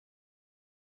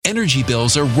energy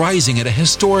bills are rising at a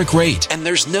historic rate, and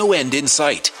there's no end in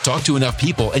sight. Talk to enough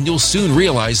people, and you'll soon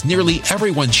realize nearly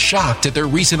everyone's shocked at their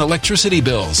recent electricity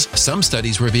bills. Some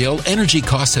studies reveal energy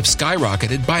costs have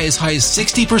skyrocketed by as high as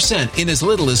 60% in as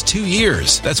little as 2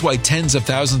 years. That's why tens of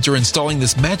thousands are installing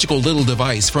this magical little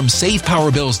device from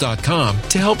SavePowerBills.com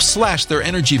to help slash their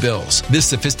energy bills. This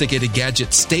sophisticated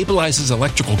gadget stabilizes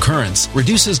electrical currents,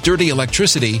 reduces dirty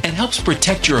electricity, and helps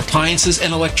protect your appliances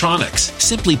and electronics.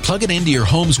 Simply plug it into your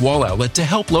home's wall outlet to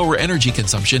help lower energy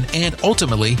consumption and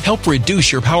ultimately help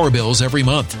reduce your power bills every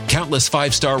month. Countless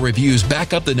 5-star reviews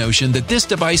back up the notion that this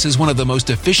device is one of the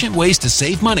most efficient ways to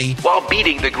save money while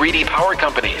beating the greedy power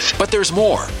companies. But there's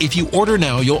more. If you order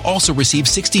now, you'll also receive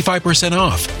 65%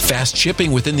 off, fast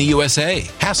shipping within the USA,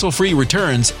 hassle-free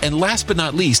returns, and last but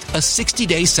not least, a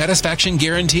 60-day satisfaction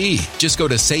guarantee. Just go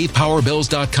to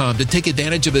SavePowerBills.com to take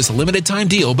advantage of this limited time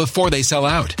deal before they sell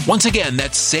out. Once again,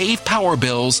 that's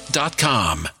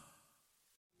SavePowerBills.com.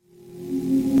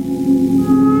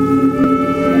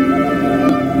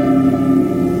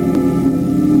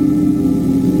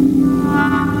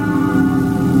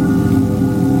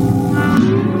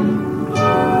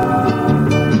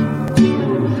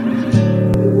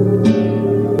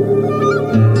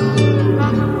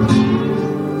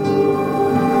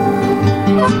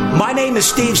 My name is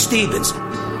Steve Stevens,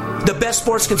 the best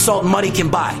sports consultant money can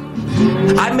buy.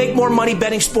 I make more money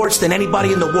betting sports than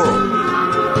anybody in the world.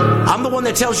 I'm the one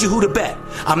that tells you who to bet.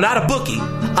 I'm not a bookie.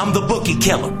 I'm the bookie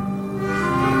killer.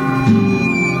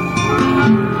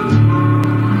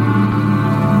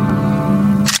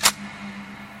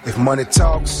 If money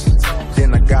talks,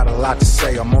 then I got a lot to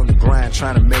say. I'm on the grind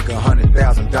trying to make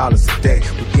 $100,000 a day.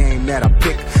 The game that I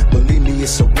pick, believe me,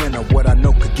 it's a winner. What I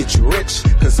know could get you rich,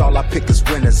 cause all I pick is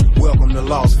winners. Welcome to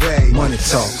Las Vegas. Money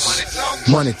talks.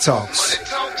 Money talks.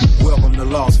 Welcome to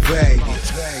Las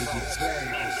Vegas.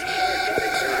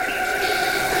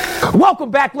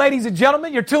 Welcome back, ladies and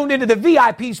gentlemen. You're tuned into the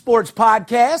VIP Sports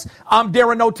Podcast. I'm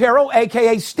Darren Otero,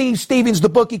 a.k.a. Steve Stevens, the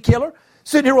Bookie Killer.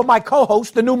 Sitting here with my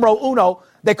co-host, the numero uno.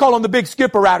 They call him the Big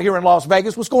Skipper out here in Las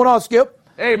Vegas. What's going on, Skip?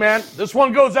 Hey, man, this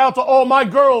one goes out to all my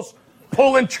girls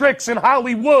pulling tricks in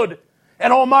Hollywood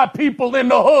and all my people in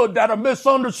the hood that are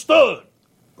misunderstood.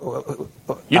 You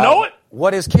know it?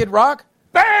 What is Kid Rock?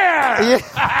 Bam!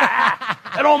 Yeah.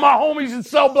 And all my homies in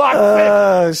Cell Block 6.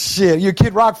 Oh, shit. You're a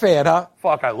Kid Rock fan, huh?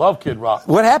 Fuck, I love Kid Rock.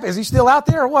 What happened? Is he still out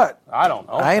there or what? I don't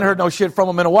know. I ain't heard no shit from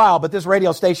him in a while, but this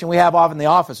radio station we have off in the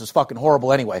office is fucking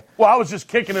horrible anyway. Well, I was just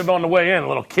kicking it on the way in, a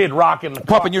little Kid Rock in the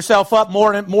car. Pumping yourself up,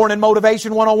 morning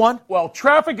motivation 101? Well,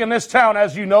 traffic in this town,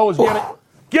 as you know, is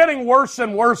getting worse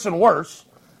and worse and worse.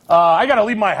 I got to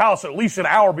leave my house at least an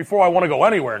hour before I want to go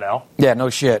anywhere now. Yeah, no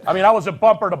shit. I mean, I was a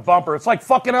bumper to bumper. It's like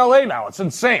fucking L.A. now. It's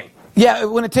insane. Yeah,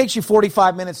 when it takes you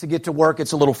 45 minutes to get to work,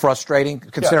 it's a little frustrating,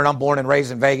 considering I'm born and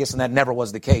raised in Vegas, and that never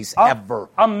was the case, ever.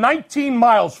 I'm 19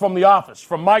 miles from the office.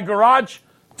 From my garage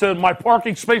to my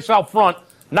parking space out front,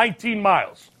 19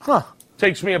 miles. Huh.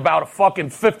 Takes me about a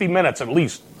fucking 50 minutes at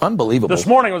least. Unbelievable. This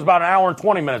morning it was about an hour and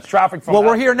 20 minutes. Traffic from... Well,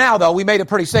 we're here now, though. We made it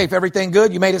pretty safe. Everything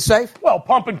good? You made it safe? Well,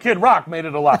 Pumpin' Kid Rock made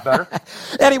it a lot better.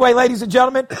 Anyway, ladies and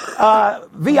gentlemen,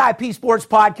 VIP Sports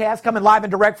Podcast coming live and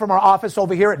direct from our office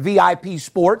over here at VIP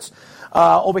Sports.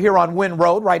 Over here on Wynn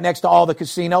Road, right next to all the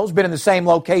casinos. Been in the same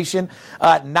location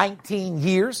 19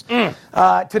 years.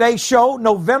 Today's show,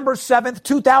 November 7th,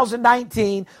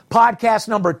 2019, podcast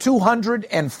number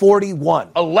 241.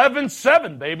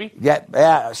 11-7, baby.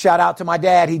 Yeah, shout out to my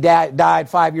dad. He died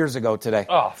 5 years ago today.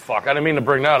 Oh, fuck. I didn't mean to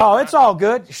bring that up. Oh, it's all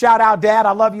good. Shout out, Dad.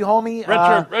 I love you, homie.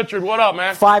 Richard, what up,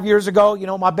 man? 5 years ago,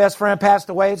 my best friend passed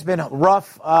away. It's been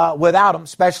rough without him,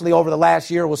 especially over the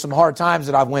last year with some hard times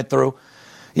that I've went through.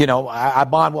 I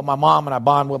bond with my mom and I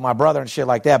bond with my brother and shit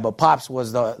like that. But Pops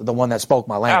was the one that spoke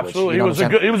my language. Absolutely, he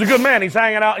was a good man. He's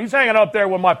hanging out. He's hanging up there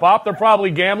with my pop. They're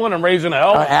probably gambling and raising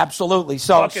hell. Absolutely.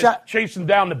 So chasing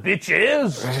down the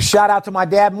bitches. Shout out to my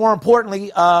dad. More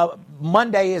importantly,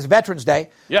 Monday is Veterans Day.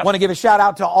 Yeah. Want to give a shout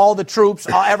out to all the troops,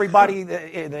 everybody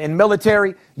in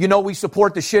military. We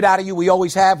support the shit out of you. We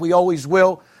always have. We always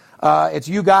will. It's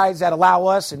you guys that allow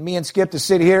us and me and Skip to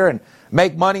sit here and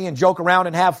make money and joke around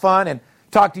and have fun and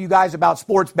talk to you guys about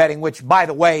sports betting, which, by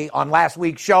the way, on last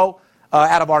week's show,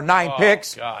 out of our 9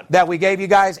 picks that we gave you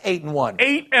guys, 8-1.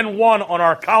 8-1 on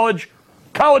our college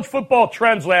football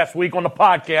trends last week on the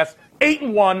podcast.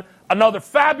 8-1, another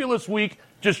fabulous week,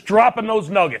 just dropping those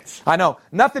nuggets. I know.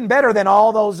 Nothing better than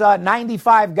all those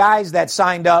 95 guys that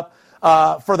signed up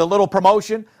for the little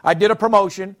promotion. I did a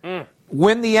promotion.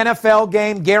 Win the NFL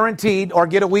game guaranteed or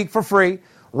get a week for free.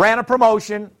 Ran a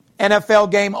promotion.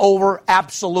 NFL game over,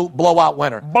 absolute blowout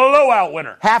winner. Blowout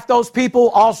winner. Half those people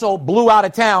also blew out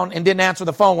of town and didn't answer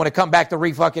the phone when it come back to the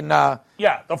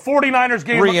 49ers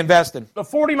game. Reinvesting. The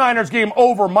 49ers game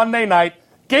over Monday night.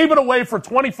 Gave it away for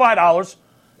 $25.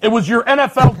 It was your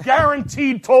NFL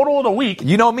guaranteed total of the week.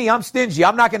 You know me, I'm stingy.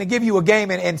 I'm not going to give you a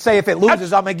game and say if it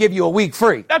loses, I'm going to give you a week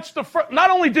free. That's not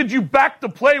only did you back the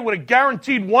play with a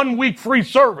guaranteed 1 week free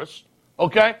service,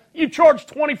 okay, you charged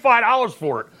 $25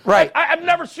 for it. Right. I've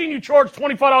never seen you charge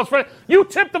 $25 for it. You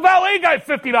tipped the valet guy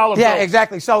 $50. Yeah,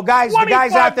 exactly. So, guys, the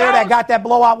guys out there that got that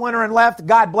blowout winner and left,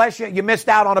 God bless you. You missed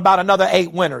out on about another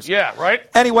 8 winners. Yeah, right.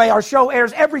 Anyway, our show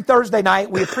airs every Thursday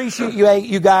night. We appreciate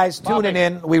you guys tuning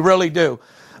in. We really do.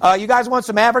 You guys want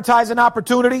some advertising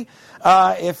opportunity?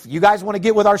 If you guys want to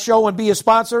get with our show and be a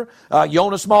sponsor, you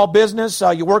own a small business,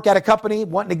 you work at a company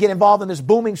wanting to get involved in this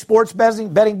booming sports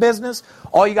betting business,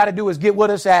 all you got to do is get with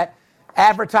us at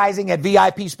advertising at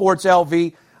VIP Sports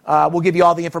LV. We'll give you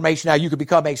all the information how you can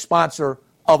become a sponsor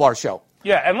of our show.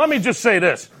 Yeah, and let me just say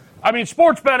this. I mean,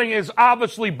 sports betting is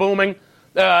obviously booming.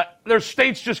 There's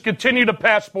states just continue to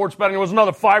pass sports betting. There was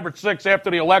another 5 or 6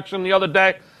 after the election the other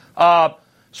day.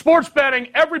 Sports betting,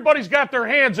 everybody's got their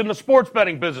hands in the sports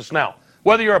betting business now.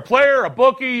 Whether you're a player, a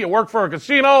bookie, you work for a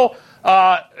casino,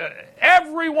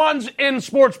 everyone's in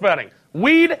sports betting.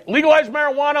 Weed, legalized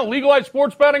marijuana, legalized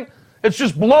sports betting, it's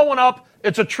just blowing up.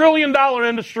 It's a $1 trillion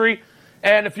industry.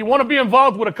 And if you want to be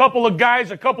involved with a couple of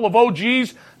guys, a couple of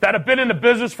OGs that have been in the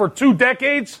business for 2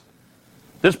 decades,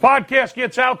 this podcast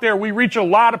gets out there. We reach a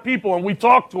lot of people, and we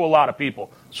talk to a lot of people.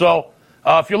 So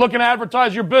if you're looking to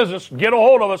advertise your business, get a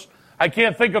hold of us. I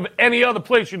can't think of any other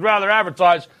place you'd rather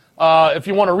advertise if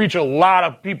you want to reach a lot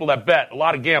of people that bet, a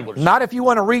lot of gamblers. Not if you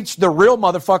want to reach the real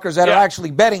motherfuckers that are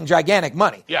actually betting gigantic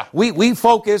money. Yeah. We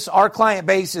focus, our client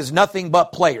base is nothing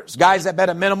but players. Guys that bet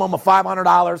a minimum of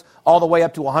 $500 all the way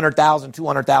up to $100,000,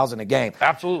 $200,000 a game.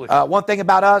 Absolutely. One thing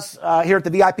about us here at the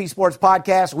VIP Sports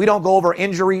Podcast, we don't go over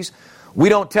injuries. We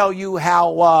don't tell you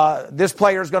how this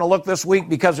player is going to look this week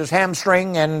because his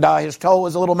hamstring and his toe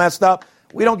is a little messed up.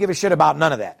 We don't give a shit about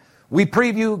none of that. We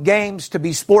preview games to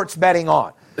be sports betting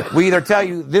on. We either tell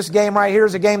you this game right here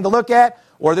is a game to look at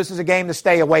or this is a game to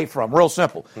stay away from. Real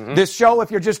simple. Mm-hmm. This show,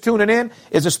 if you're just tuning in,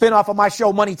 is a spinoff of my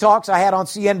show Money Talks I had on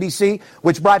CNBC,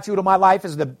 which brought you to my life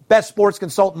as the best sports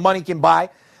consultant money can buy.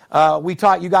 We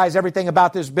taught you guys everything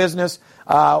about this business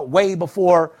way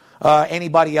before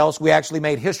anybody else. We actually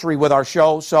made history with our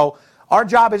show. So our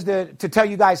job is to tell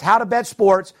you guys how to bet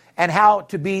sports and how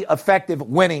to be effective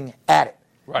winning at it.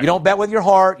 Right. You don't bet with your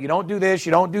heart. You don't do this.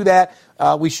 You don't do that.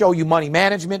 We show you money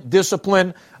management,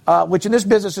 discipline, which in this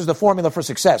business is the formula for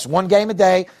success. 1 game a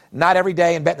day, not every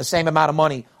day, and betting the same amount of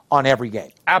money on every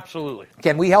game. Absolutely.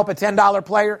 Can we help a $10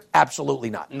 player? Absolutely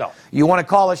not. No. You want to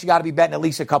call us, you got to be betting at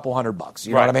least a couple $100.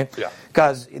 You know what I mean? Yeah.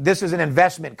 Because this is an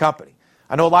investment company.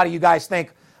 I know a lot of you guys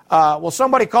think, well,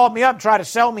 somebody called me up and tried to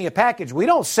sell me a package. We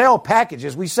don't sell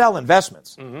packages. We sell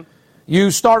investments. Mm-hmm.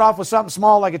 You start off with something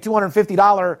small like a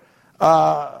 $250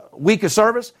 week of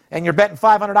service, and you're betting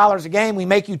 $500 a game. We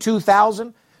make you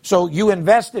 $2,000. So you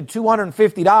invested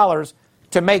 $250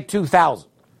 to make $2,000.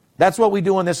 That's what we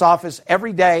do in this office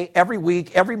every day, every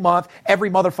week, every month,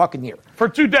 every motherfucking year. For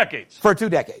 2 decades. For 2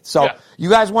 decades. So You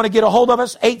guys want to get a hold of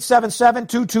us,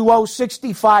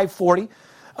 877-220-6540.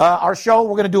 Our show, we're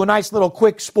going to do a nice little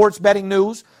quick sports betting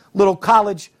news, little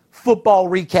college football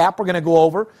recap we're going to go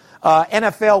over,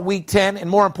 NFL Week 10, and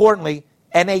more importantly,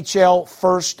 NHL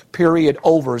first period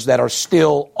overs that are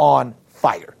still on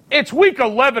fire. It's week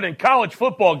 11 in college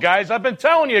football, guys. I've been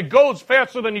telling you, it goes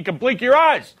faster than you can blink your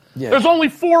eyes. Yeah. There's only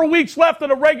 4 weeks left of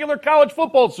the regular college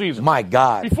football season. My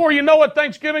God. Before you know it,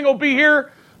 Thanksgiving will be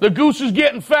here. The goose is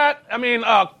getting fat. I mean,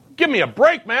 give me a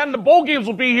break, man. The bowl games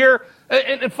will be here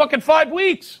in fucking 5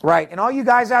 weeks. Right. And all you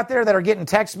guys out there that are getting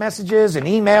text messages and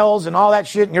emails and all that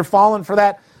shit, and you're falling for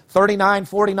that $39,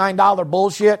 $49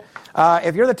 bullshit.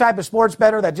 If you're the type of sports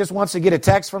bettor that just wants to get a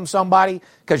text from somebody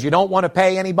because you don't want to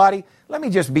pay anybody, let me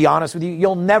just be honest with you.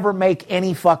 You'll never make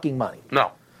any fucking money.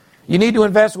 No. You need to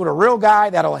invest with a real guy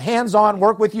that'll hands-on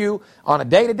work with you on a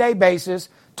day-to-day basis,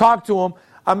 talk to him.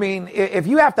 I mean, if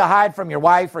you have to hide from your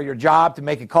wife or your job to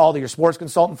make a call to your sports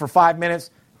consultant for 5 minutes,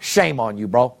 shame on you,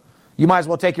 bro. You might as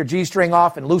well take your G-string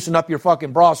off and loosen up your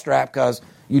fucking bra strap because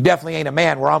you definitely ain't a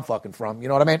man where I'm fucking from. You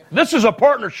know what I mean? This is a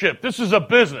partnership. This is a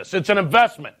business. It's an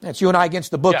investment. It's you and I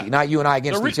against the bookie, not you and I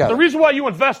against each other. The reason why you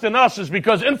invest in us is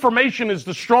because information is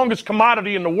the strongest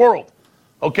commodity in the world,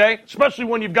 okay? Especially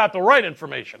when you've got the right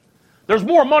information. There's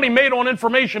more money made on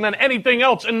information than anything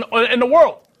else in the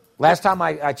world. Last time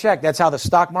I checked, that's how the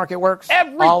stock market works.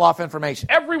 All off information.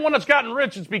 Everyone that's gotten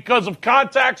rich is because of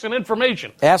contacts and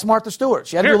information. Ask Martha Stewart.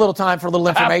 She had to do a little time for a little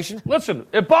information. Listen,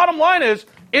 the bottom line is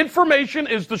information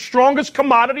is the strongest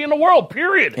commodity in the world,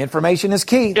 period. Information is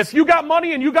key. If you got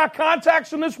money and you got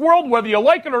contacts in this world, whether you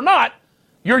like it or not,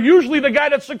 you're usually the guy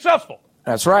that's successful.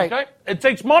 That's right. Okay? It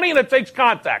takes money and it takes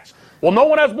contacts. Well, no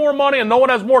one has more money and no one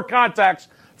has more contacts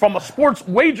from a sports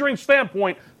wagering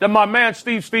standpoint than my man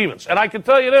Steve Stevens. And I can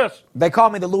tell you this. They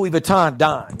call me the Louis Vuitton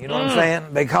Don. You know what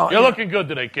I'm saying? You're looking good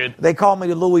today, kid. They call me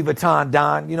the Louis Vuitton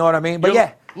Don. You know what I mean? But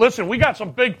yeah. Listen, we got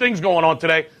some big things going on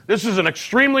today. This is an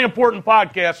extremely important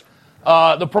podcast.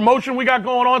 The promotion we got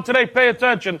going on today, pay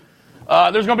attention.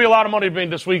 There's going to be a lot of money being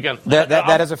this weekend.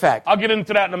 That is a fact. I'll get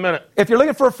into that in a minute. If you're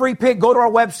looking for a free pick, go to our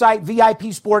website,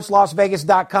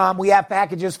 VIPSportsLasVegas.com. We have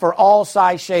packages for all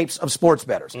size shapes of sports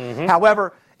bettors. Mm-hmm.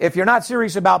 However, if you're not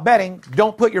serious about betting,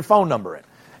 don't put your phone number in.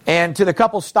 And to the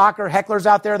couple stalker hecklers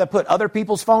out there that put other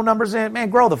people's phone numbers in,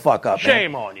 man, grow the fuck up.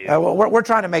 Shame on you. We're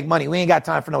trying to make money. We ain't got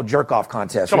time for no jerk-off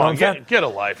contest. Come on, get a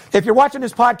life. If you're watching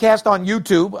this podcast on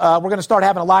YouTube, we're going to start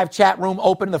having a live chat room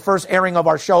open, the first airing of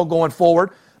our show going forward.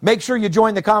 Make sure you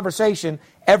join the conversation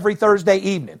every Thursday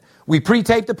evening. We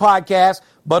pre-tape the podcast,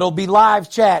 but it'll be live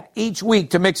chat each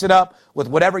week to mix it up with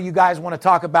whatever you guys want to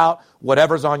talk about,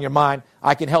 whatever's on your mind.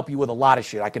 I can help you with a lot of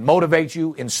shit. I can motivate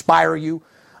you, inspire you,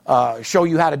 show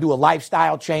you how to do a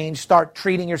lifestyle change, start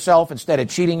treating yourself instead of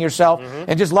cheating yourself,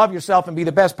 and just love yourself and be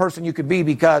the best person you could be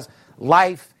because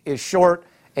life is short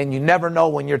and you never know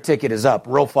when your ticket is up.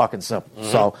 Real fucking simple.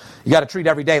 So you got to treat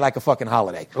every day like a fucking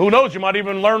holiday. Who knows? You might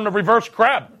even learn the reverse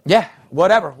crab. Yeah,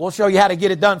 whatever. We'll show you how to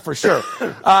get it done for sure.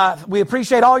 We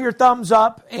appreciate all your thumbs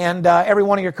up and every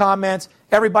one of your comments.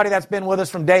 Everybody that's been with us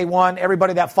from day one,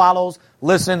 everybody that follows,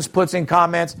 listens, puts in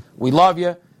comments. We love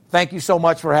you. Thank you so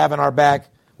much for having our back.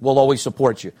 We'll always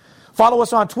support you. Follow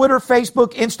us on Twitter,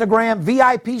 Facebook, Instagram,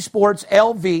 VIP Sports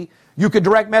LV. You can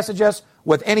direct message us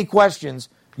with any questions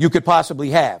you could possibly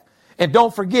have. And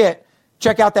don't forget,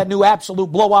 check out that new Absolute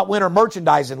Blowout Winner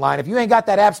merchandising line. If you ain't got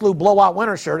that Absolute Blowout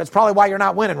Winner shirt, that's probably why you're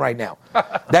not winning right now.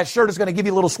 That shirt is going to give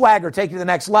you a little swagger, take you to the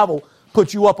next level,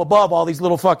 put you up above all these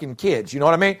little fucking kids. You know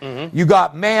what I mean? Mm-hmm. You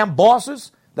got man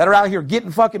bosses that are out here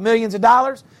getting fucking millions of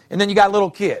dollars, and then you got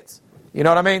little kids. You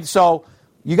know what I mean? So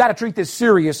you got to treat this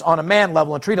serious on a man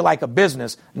level and treat it like a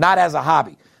business, not as a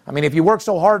hobby. I mean, if you work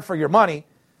so hard for your money,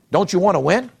 don't you want to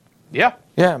win? Yeah.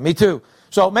 Yeah, me too.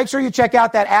 So make sure you check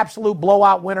out that Absolute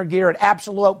Blowout Winner gear at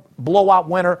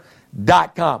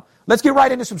AbsoluteBlowoutWinner.com. Let's get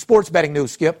right into some sports betting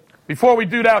news, Skip. Before we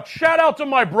do that, shout out to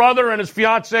my brother and his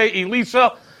fiancée,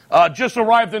 Elisa. Just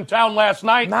arrived in town last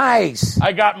night. Nice.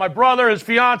 I got my brother, his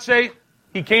fiancée.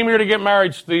 He came here to get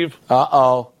married, Steve.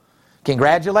 Uh-oh.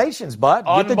 Congratulations, bud.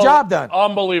 Get the job done.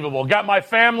 Unbelievable. Got my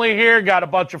family here, got a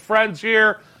bunch of friends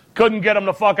here. Couldn't get them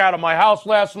the fuck out of my house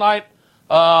last night.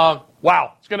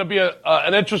 Wow, it's going to be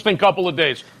an interesting couple of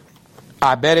days.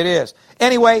 I bet it is.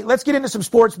 Anyway, let's get into some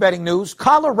sports betting news.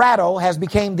 Colorado has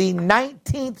become the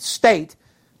 19th state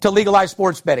to legalize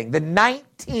sports betting. The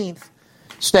 19th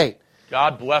state.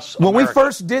 God bless America. When we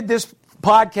first did this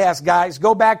podcast, guys,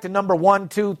 go back to number 1,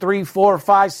 2, 3, 4,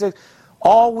 5, 6.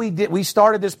 All we did, we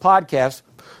started this podcast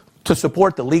to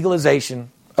support the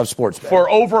legalization of sports betting. For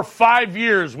over 5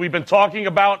 years, we've been talking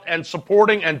about and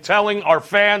supporting and telling our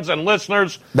fans and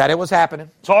listeners that it was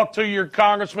happening. Talk to your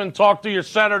congressmen, talk to your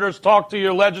senators, talk to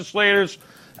your legislators,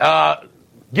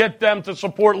 get them to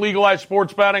support legalized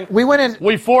sports betting.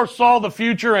 We foresaw the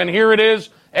future, and here it is.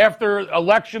 After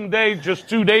Election Day, just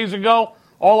 2 days ago,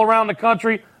 all around the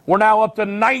country, we're now up to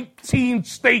 19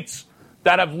 states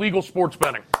that have legal sports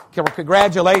betting.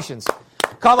 Congratulations.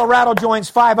 Colorado joins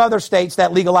 5 other states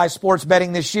that legalize sports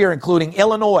betting this year, including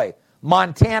Illinois,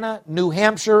 Montana, New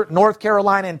Hampshire, North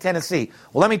Carolina, and Tennessee.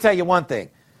 Well, let me tell you one thing.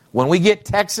 When we get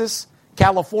Texas,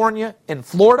 California, and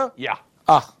Florida,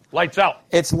 lights out.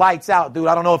 It's lights out, dude.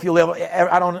 I don't know if you live.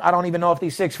 I don't even know if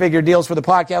these 6-figure deals for the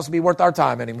podcast will be worth our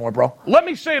time anymore, bro. Let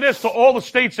me say this to all the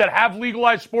states that have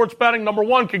legalized sports betting. Number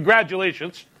 1,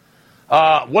 congratulations.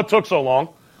 What took so long?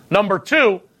 Number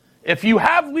 2, if you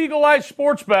have legalized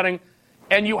sports betting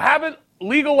and you haven't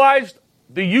legalized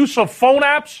the use of phone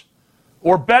apps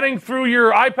or betting through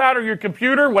your iPad or your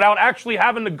computer without actually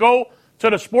having to go to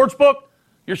the sports book,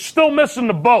 you're still missing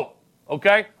the boat,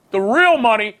 okay? The real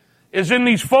money is in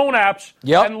these phone apps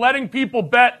and letting people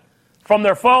bet from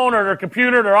their phone or their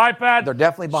computer, their iPad. They're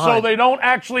definitely behind. So they don't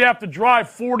actually have to drive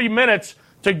 40 minutes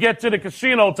to get to the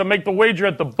casino to make the wager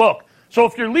at the book. So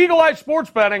if you're legalized sports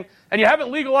betting and you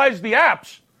haven't legalized the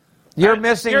apps, you're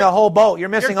missing the whole boat. You're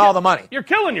missing all the money. You're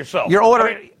killing yourself. You're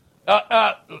ordering.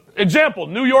 Example,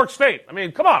 New York State. I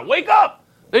mean, come on, wake up.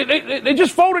 They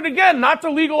just voted again not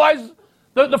to legalize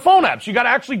the phone apps. You got to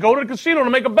actually go to the casino to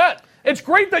make a bet. It's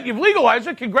great that you've legalized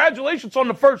it. Congratulations on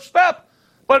the first step.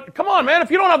 But come on, man,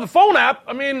 if you don't have the phone app,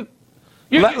 I mean,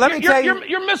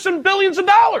 you're missing billions of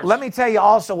dollars. Let me tell you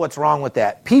also what's wrong with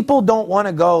that. People don't want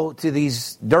to go to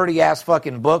these dirty-ass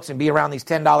fucking books and be around these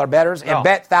 $10 bettors and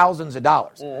bet thousands of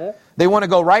dollars. Mm-hmm. They want to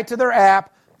go right to their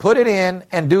app, put it in,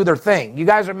 and do their thing. You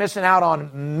guys are missing out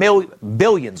on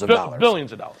billions of dollars.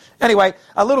 Billions of dollars. Anyway,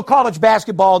 a little college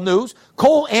basketball news.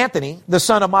 Cole Anthony, the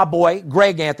son of my boy,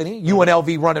 Greg Anthony,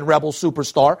 UNLV running Rebel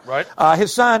superstar. Right.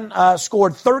 His son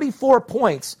scored 34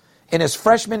 points in his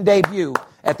freshman debut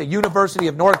at the University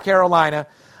of North Carolina.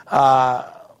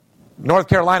 North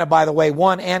Carolina, by the way,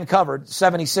 won and covered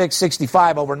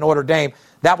 76-65 over Notre Dame.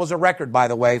 That was a record, by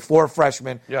the way, for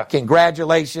freshmen. Yeah.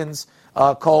 Congratulations,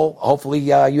 Cole. Hopefully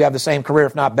you have the same career,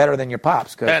 if not better, than your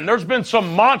pops. And there's been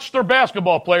some monster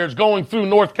basketball players going through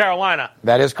North Carolina.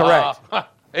 That is correct.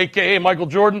 A.K.A. Michael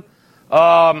Jordan.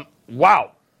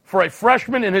 Wow. For a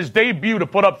freshman in his debut to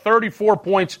put up 34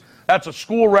 points, that's a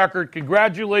school record.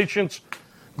 Congratulations,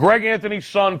 Greg Anthony's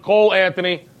son, Cole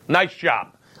Anthony. Nice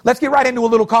job. Let's get right into a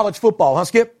little college football, huh,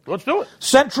 Skip? Let's do it.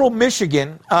 Central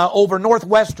Michigan over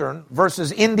Northwestern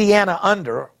versus Indiana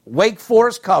under. Wake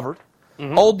Forest covered.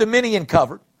 Mm-hmm. Old Dominion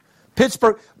covered.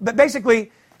 Pittsburgh. But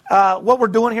basically, what we're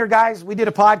doing here, guys, we did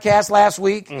a podcast last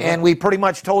week, mm-hmm. and we pretty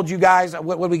much told you guys,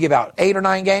 what did we give out, 8 or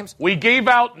 9 games? We gave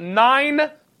out 9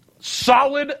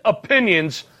 solid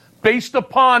opinions based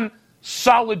upon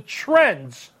solid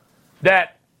trends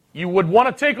that you would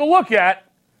want to take a look at.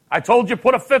 I told you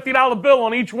put a $50 bill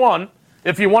on each one.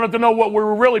 If you wanted to know what we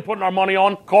were really putting our money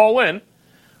on, call in.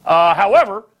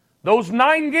 However, those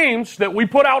 9 games that we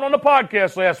put out on the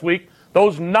podcast last week,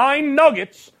 those 9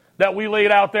 nuggets that we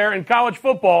laid out there in college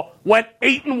football went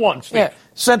 8-1, Steve. Yeah.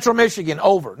 Central Michigan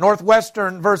over.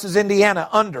 Northwestern versus Indiana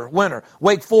under. Winner.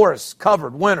 Wake Forest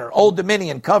covered. Winner. Old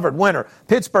Dominion covered. Winner.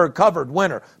 Pittsburgh covered.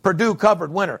 Winner. Purdue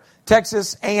covered. Winner.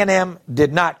 Texas A&M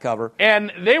did not cover.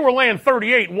 And they were laying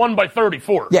 38, won by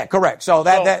 34. Yeah, correct. So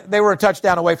that they were a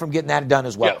touchdown away from getting that done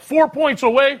as well. Yeah, 4 points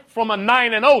away from a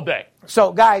 9-0 day.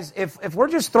 So, guys, if we're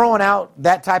just throwing out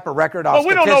that type of record off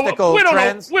statistical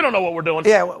trends. We don't know what we're doing.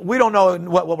 Yeah, we don't know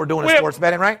what we're doing in sports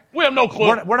betting, right? We have no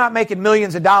clue. We're not making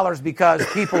millions of dollars because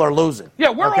people are losing. Yeah,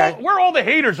 we're all the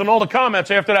haters and all the comments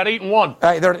after that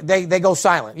 8-1. They go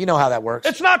silent. You know how that works.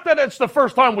 It's not that it's the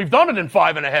first time we've done it in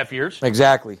 5.5 years.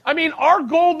 Exactly. I mean, our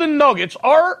golden nuggets,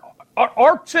 our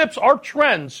tips, our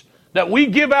trends that we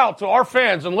give out to our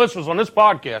fans and listeners on this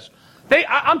podcast,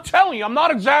 I'm telling you, I'm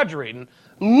not exaggerating,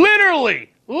 literally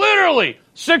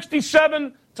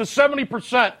 67 to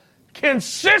 70%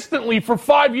 consistently for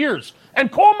 5 years. And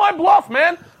call my bluff,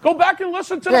 man. Go back and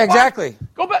listen to the exactly.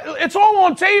 Go back. It's all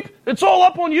on tape. It's all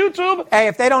up on YouTube. Hey,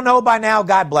 if they don't know by now,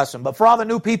 God bless them. But for all the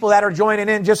new people that are joining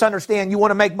in, just understand you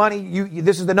want to make money.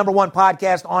 This is the number 1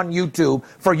 podcast on YouTube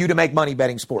for you to make money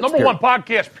betting sports. Number 1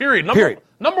 podcast, period.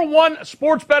 Number 1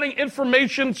 sports betting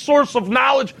information source of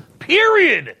knowledge,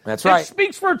 period. That's right. It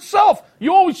speaks for itself.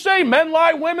 You always say men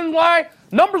lie, women lie,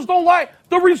 numbers don't lie.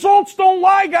 The results don't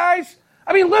lie, guys.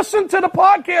 I mean, listen to the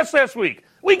podcast last week.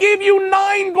 We gave you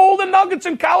 9 golden nuggets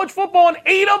in college football, and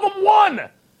 8 of them won.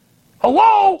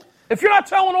 Hello? If you're not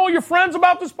telling all your friends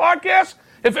about this podcast,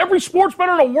 if every sports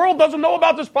bettor in the world doesn't know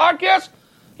about this podcast,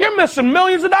 you're missing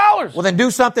millions of dollars. Well, then do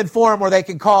something for them where they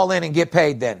can call in and get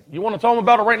paid then. You want to tell them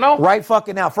about it right now? Right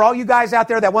fucking now. For all you guys out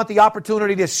there that want the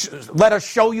opportunity to let us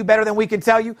show you better than we can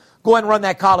tell you, go ahead and run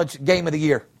that college game of the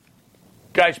year.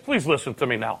 Guys, please listen to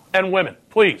me now. And women,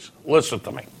 please listen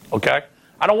to me, okay?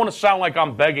 I don't want to sound like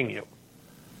I'm begging you.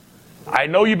 I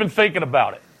know you've been thinking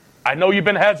about it. I know you've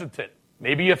been hesitant.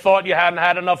 Maybe you thought you hadn't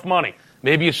had enough money.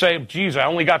 Maybe you say, geez, I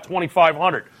only got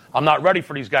 $2,500. I'm not ready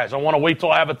for these guys. I want to wait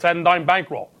till I have a 10-dime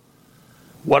bankroll.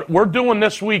 What we're doing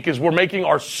this week is we're making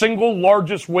our single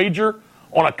largest wager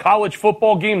on a college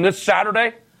football game this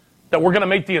Saturday that we're going to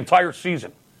make the entire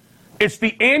season. It's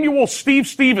the annual Steve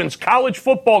Stevens College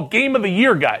Football Game of the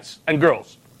Year, guys and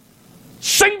girls.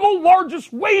 Single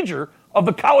largest wager of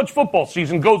the college football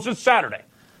season goes this Saturday.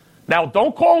 Now,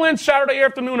 don't call in Saturday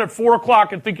afternoon at 4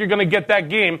 o'clock and think you're going to get that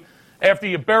game after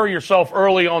you bury yourself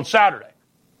early on Saturday.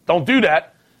 Don't do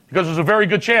that because there's a very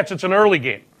good chance it's an early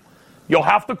game. You'll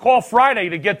have to call Friday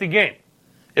to get the game.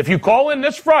 If you call in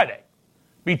this Friday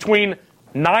between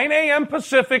 9 a.m.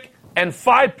 Pacific and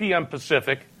 5 p.m.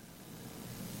 Pacific,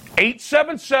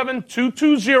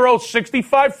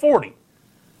 877-220-6540.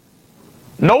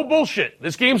 No bullshit.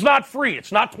 This game's not free.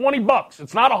 It's not $20.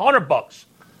 It's not $100.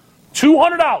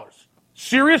 $200.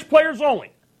 Serious players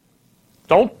only.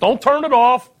 Don't turn it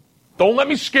off. Don't let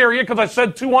me scare you because I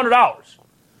said $200.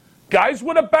 Guys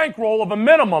with a bankroll of a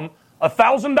minimum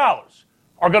 $1,000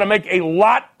 are going to make a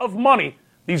lot of money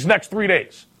these next 3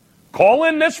 days. Call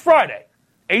in this Friday,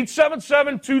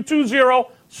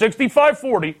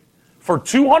 877-220-6540 for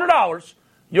 $200.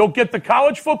 You'll get the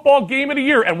college football game of the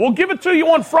year, and we'll give it to you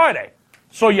on Friday.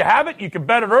 So you have it. You can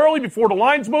bet it early before the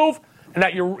lines move, and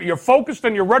that you're focused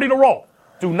and you're ready to roll.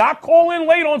 Do not call in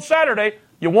late on Saturday.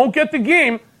 You won't get the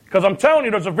game because I'm telling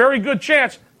you there's a very good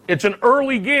chance it's an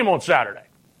early game on Saturday.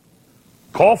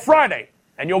 Call Friday,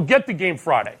 and you'll get the game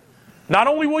Friday. Not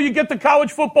only will you get the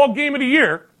college football game of the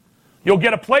year, you'll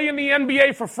get a play in the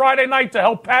NBA for Friday night to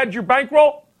help pad your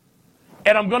bankroll,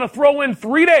 and I'm going to throw in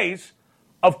 3 days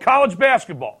of college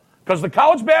basketball because the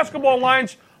college basketball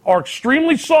lines are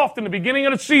extremely soft in the beginning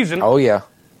of the season. Oh, yeah.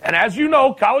 And as you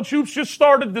know, college hoops just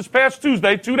started this past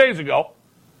Tuesday, 2 days ago.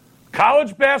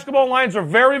 College basketball lines are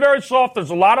very, very soft. There's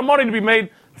a lot of money to be made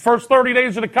the first 30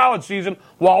 days of the college season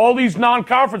while all these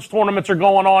non-conference tournaments are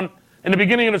going on in the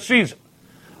beginning of the season.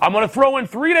 I'm going to throw in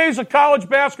 3 days of college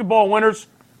basketball winners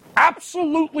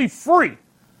absolutely free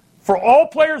for all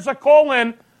players that call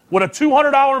in with a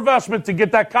 $200 investment to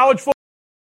get that college football.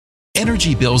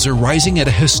 Energy bills are rising at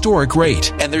a historic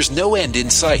rate, and there's no end in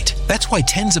sight. That's why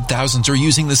tens of thousands are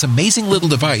using this amazing little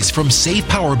device from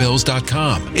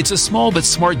SavePowerBills.com. It's a small but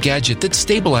smart gadget that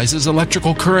stabilizes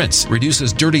electrical currents,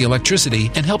 reduces dirty electricity,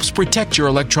 and helps protect your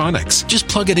electronics. Just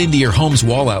plug it into your home's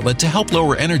wall outlet to help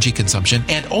lower energy consumption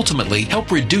and ultimately help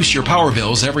reduce your power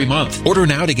bills every month. Order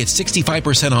now to get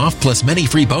 65% off plus many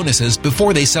free bonuses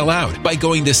before they sell out by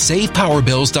going to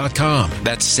SavePowerBills.com.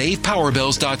 That's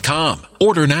SavePowerBills.com.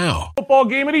 Order now. Football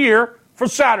game of the year for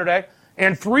Saturday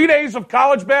and 3 days of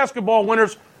college basketball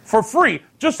winners for free,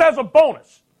 just as a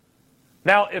bonus.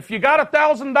 Now, if you got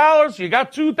 $1,000, you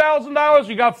got $2,000,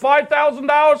 you got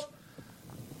 $5,000,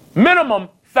 minimum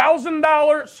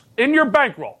 $1,000 in your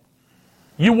bankroll.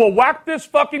 You will whack this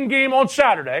fucking game on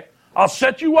Saturday. I'll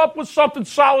set you up with something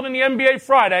solid in the NBA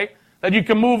Friday that you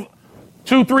can move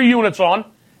 2-3 units on,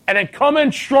 and then come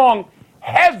in strong,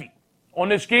 heavy, on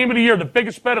this game of the year, the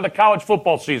biggest bet of the college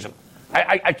football season.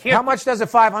 I can't. How much does a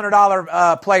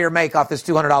 $500 player make off this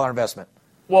 $200 investment?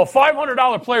 Well, a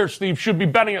 $500 player, Steve, should be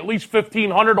betting at least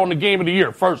 $1,500 on the game of the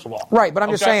year, first of all. Right, but I'm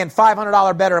just saying,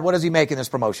 $500 better, what does he make in this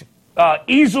promotion?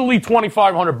 Easily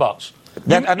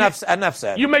 $2,500. Enough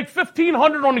said. You make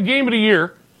 $1,500 on the game of the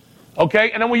year,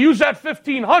 okay, and then we use that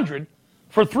 $1,500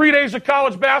 for 3 days of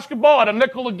college basketball at a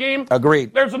nickel a game.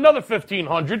 Agreed. There's another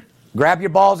 $1,500. Grab your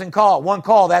balls and call. One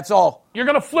call, that's all. You're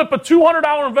going to flip a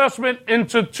 $200 investment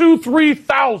into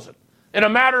 $3,000 in a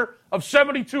matter of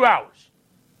 72 hours.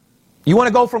 You want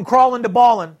to go from crawling to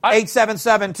balling?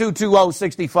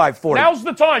 877-220-6540. Now's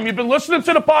the time. You've been listening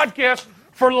to the podcast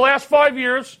for the last 5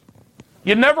 years.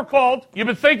 You never called. You've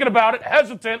been thinking about it,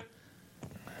 hesitant.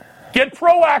 Get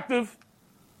proactive.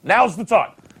 Now's the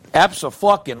time.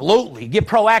 Abso-fucking-lutely. Get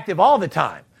proactive all the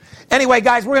time. Anyway,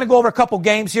 guys, we're going to go over a couple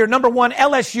games here. Number 1,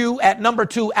 LSU at number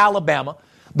 2, Alabama.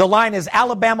 The line is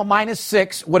Alabama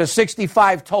 -6 with a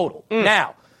 65 total.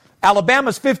 Now,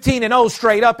 Alabama's 15-0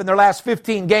 straight up in their last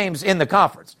 15 games in the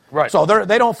conference. Right. So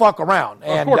they don't fuck around.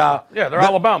 Of course. They're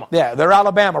Alabama. Yeah, they're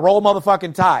Alabama. Roll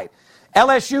motherfucking Tide.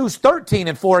 LSU's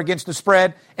 13-4 against the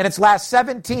spread in its last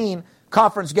 17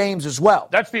 conference games as well.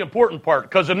 That's the important part,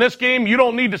 because in this game, you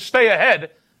don't need to stay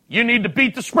ahead. You need to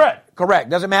beat the spread. Correct.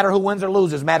 Doesn't matter who wins or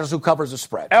loses. Matters who covers the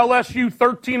spread. LSU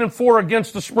 13-4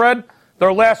 against the spread.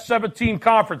 Their last 17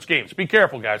 conference games. Be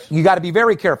careful, guys. You got to be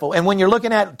very careful. And when you're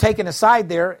looking at taking a side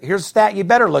there, here's a stat you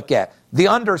better look at. The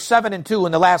under 7-2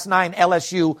 in the last 9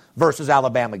 LSU versus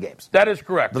Alabama games. That is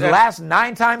correct. The last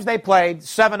 9 times they played,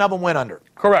 7 of them went under.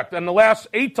 Correct. And the last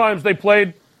 8 times they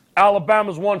played,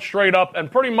 Alabama's won straight up and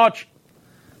pretty much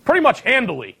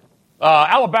handily.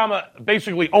 Alabama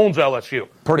basically owns LSU.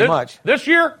 Pretty much. This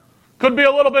year could be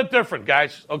a little bit different,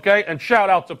 guys, okay? And shout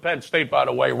out to Penn State, by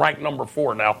the way, ranked number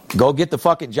 4 now. Go get the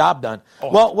fucking job done.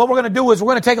 Well, what we're going to do is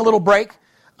we're going to take a little break.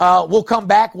 We'll come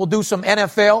back. We'll do some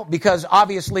NFL because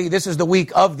obviously this is the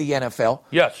week of the NFL.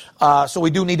 Yes. So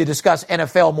we do need to discuss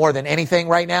NFL more than anything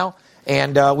right now.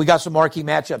 And we got some marquee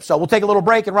matchups. So we'll take a little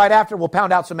break, and right after, we'll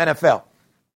pound out some NFL.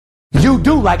 You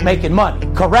do like making money,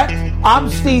 correct? I'm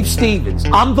Steve Stevens.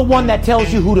 I'm the one that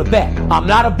tells you who to bet. I'm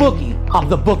not a bookie. I'm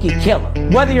the bookie killer.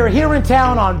 Whether you're here in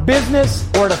town on business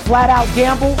or to flat out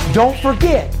gamble, don't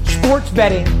forget, Sports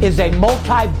betting is a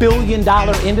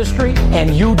multi-billion-dollar industry,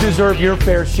 and you deserve your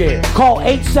fair share. Call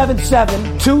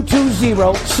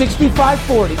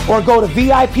 877-220-6540 or go to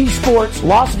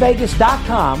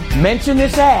VIPSportsLasVegas.com, mention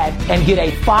this ad, and get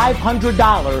a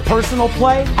 $500 personal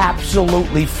play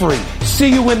absolutely free.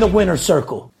 See you in the winner's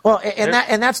circle. Well,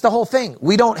 and that's the whole thing.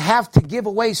 We don't have to give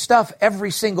away stuff every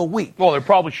single week. Well, they're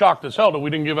probably shocked as hell that we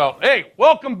didn't give out. Hey,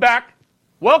 welcome back.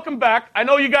 Welcome back. I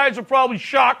know you guys are probably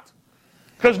shocked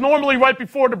because normally right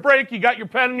before the break, you got your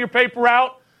pen and your paper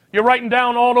out. You're writing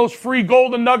down all those free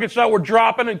golden nuggets that we're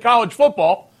dropping in college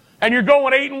football, and you're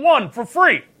going 8-1 for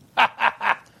free.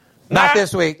 Not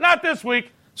this week. Not this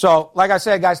week. So, like I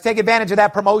said, guys, take advantage of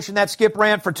that promotion that Skip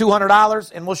ran for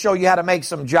 $200, and we'll show you how to make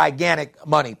some gigantic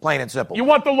money, plain and simple. You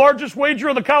want the largest wager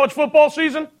of the college football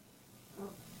season?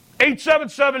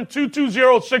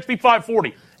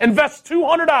 877-220-6540. Invest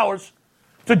 $200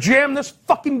 to jam this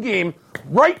fucking game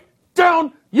right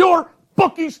down your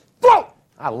bookie's throat.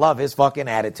 I love his fucking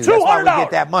attitude. That's why we get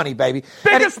that money, baby.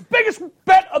 Biggest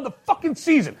bet of the fucking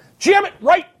season. Jam it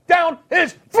right down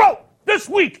his throat this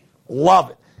week.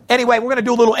 Love it. Anyway, we're going to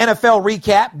do a little NFL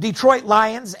recap. Detroit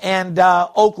Lions and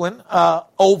Oakland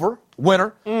over,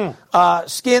 winner.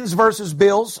 Skins versus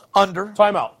Bills, under.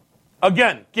 Timeout.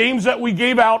 Again, games that we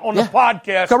gave out on the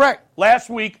podcast last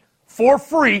week for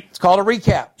free. It's called a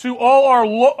recap. To all our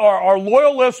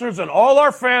loyal listeners and all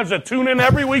our fans that tune in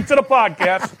every week to the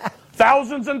podcast,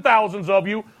 thousands and thousands of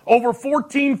you, over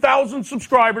 14,000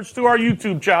 subscribers to our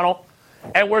YouTube channel,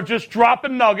 and we're just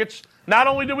dropping nuggets. Not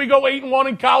only did we go 8-1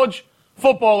 in college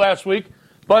football last week,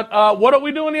 but what do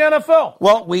we do in the NFL?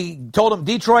 Well, we told them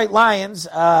Detroit Lions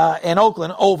and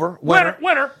Oakland over,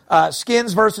 winner.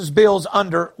 Skins versus Bills,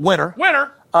 under, winner.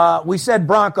 We said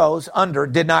Broncos, under,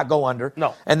 did not go under.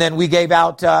 No. And then we gave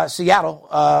out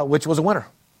Seattle, which was a winner.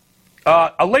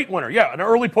 A late winner, an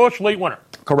early push, late winner.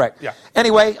 Correct. Yeah.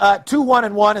 Anyway,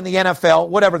 2-1-1 in the NFL,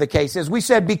 whatever the case is. We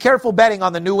said be careful betting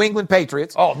on the New England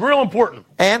Patriots. Oh, real important.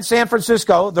 And San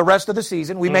Francisco the rest of the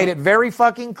season. We made it very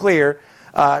fucking clear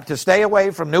to stay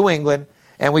away from New England,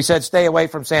 and we said stay away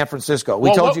from San Francisco.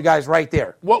 We told you guys right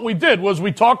there. What we did was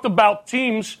we talked about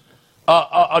teams,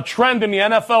 a trend in the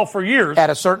NFL for years. At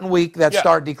a certain week that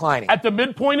start declining. At the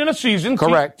midpoint in a season,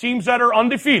 correct. Teams that are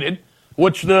undefeated,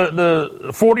 which the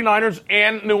 49ers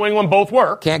and New England both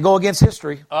were. Can't go against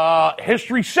history.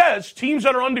 History says teams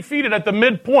that are undefeated at the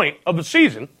midpoint of the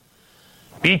season,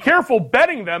 be careful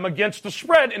betting them against the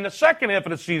spread in the second half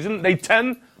of the season. They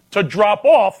tend to drop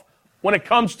off when it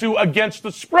comes to against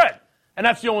the spread. And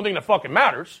that's the only thing that fucking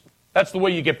matters. That's the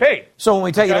way you get paid. So when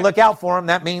we tell you to look out for them,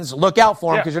 that means look out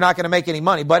for them because you're not going to make any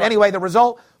money. But anyway, the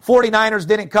result, 49ers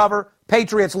didn't cover.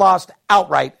 Patriots lost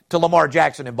outright to Lamar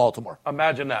Jackson in Baltimore.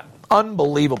 Imagine that.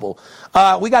 Unbelievable.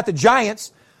 We got the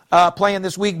Giants playing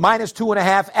this week,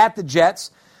 -2.5 at the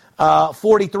Jets.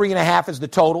 43.5 is the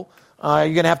total. You're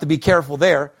going to have to be careful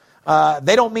there.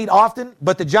 They don't meet often,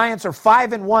 but the Giants are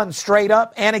 5-1 straight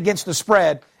up and against the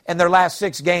spread in their last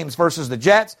 6 games versus the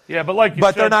Jets. Yeah, but like you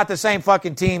said, they're not the same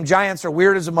fucking team. Giants are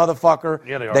weird as a motherfucker.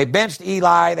 Yeah, they are. They benched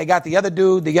Eli. They got the other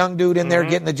dude, the young dude in there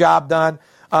getting the job done.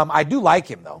 I do like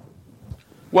him, though.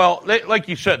 Well, like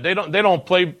you said, they don't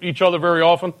play each other very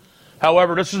often.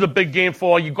 However, this is a big game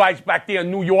for all you guys back there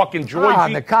in New York and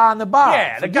Jersey. The car and the bar.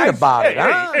 Yeah, the guys about it.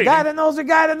 A guy that knows a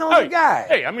guy that knows a guy.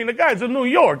 Hey, I mean, the guys in New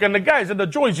York and the guys in the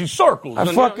Jersey circles. I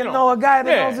fucking know a guy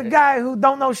that knows a guy who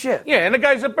don't know shit. Yeah, and the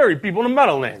guys that bury people in the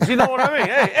Meadowlands. You know what I mean?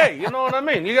 Hey, you know what I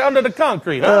mean? You're under the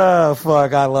concrete. Huh? Oh,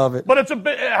 fuck, I love it. But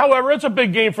however, it's a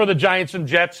big game for the Giants and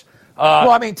Jets.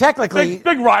 Well, I mean, technically...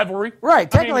 Big rivalry.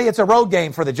 Right, technically it's a road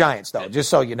game for the Giants, though,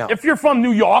 just so you know. If you're from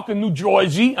New York and New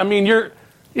Jersey, I mean, you're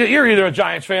either a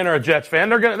Giants fan or a Jets fan.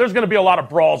 There's going to be a lot of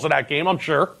brawls in that game, I'm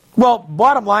sure. Well,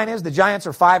 bottom line is the Giants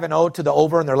are 5-0 to the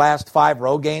over in their last 5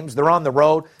 road games. They're on the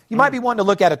road. You might be one to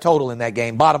look at a total in that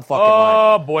game. Bottom fucking line.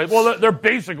 Oh, boy. Well, they're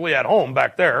basically at home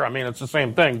back there. I mean, it's the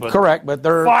same thing. But correct, but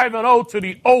they're 5-0 to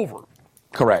the over.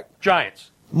 Correct. Giants.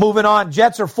 Moving on,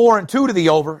 Jets are 4-2 to the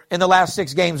over in the last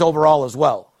 6 games overall as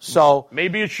well. So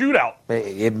maybe a shootout.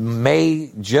 It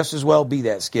may just as well be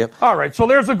that, Skip. All right, so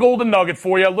there's a golden nugget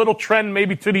for you. A little trend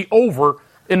maybe to the over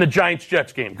in the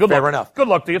Giants-Jets game. Good luck. Fair enough. Good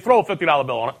luck to you. Throw a $50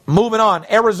 bill on it. Moving on,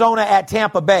 Arizona at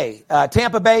Tampa Bay.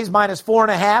 Tampa Bay's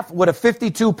 -4.5 with a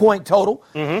 52-point total.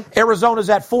 Arizona's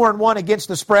at 4-1 against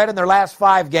the spread in their last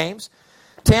 5 games.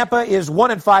 Tampa is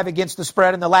 1-5 against the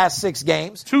spread in the last 6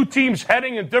 games. 2 teams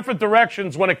heading in different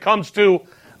directions when it comes to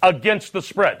against the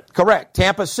spread. Correct.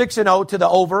 Tampa 6-0 to the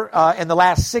over in the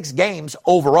last 6 games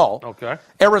overall. Okay.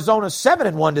 Arizona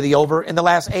 7-1 to the over in the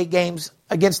last 8 games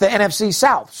against the NFC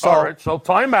South. So, all right, so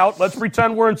time out. Let's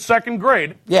pretend we're in second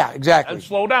grade. Yeah, exactly. And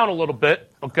slow down a little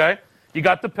bit, okay? You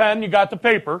got the pen, you got the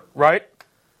paper, right?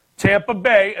 Tampa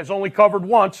Bay has only covered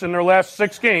once in their last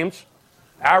 6 games.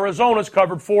 Arizona's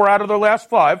covered 4 out of their last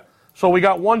 5. So we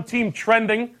got one team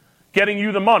trending, getting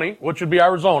you the money, which would be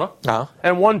Arizona,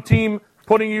 and one team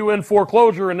putting you in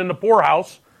foreclosure and in the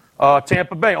poorhouse,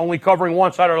 Tampa Bay, only covering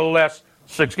once out of the last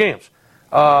 6 games.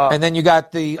 And then you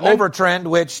got the over trend,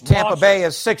 which Tampa Bay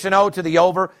is 6-0 to the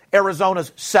over.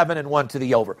 Arizona's 7-1 to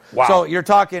the over. Wow. So you're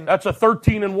talking. That's a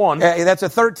 13-1. That's a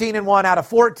 13-1 out of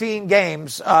 14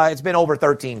 games. It's been over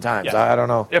 13 times. Yeah. I don't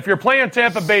know. If you're playing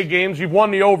Tampa Bay games, you've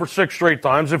won the over 6 straight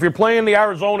times. If you're playing the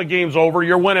Arizona games over,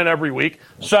 you're winning every week.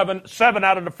 Seven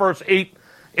out of the first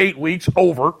eight weeks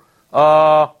over.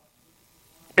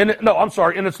 In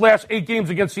its last 8 games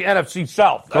against the NFC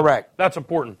South. Correct. That's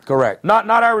important. Correct. Not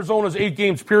Arizona's 8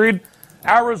 games, period.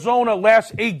 Arizona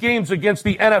last 8 games against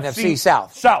the NFC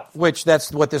South. Which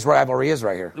that's what this rivalry is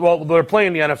right here. Well, they're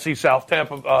playing the NFC South,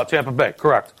 Tampa Bay.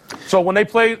 Correct. So when they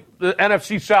play the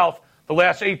NFC South, the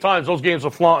last 8 times, those games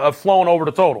have flown over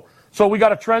the total. So we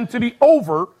got a trend to the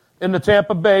over in the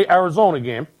Tampa Bay-Arizona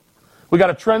game. We got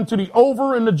a trend to the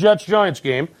over in the Jets-Giants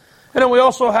game. And then we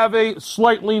also have a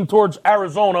slight lean towards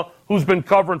Arizona, who's been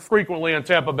covering frequently, and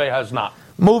Tampa Bay has not.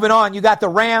 Moving on, you got the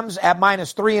Rams at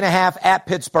 -3.5 at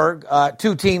Pittsburgh.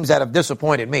 2 teams that have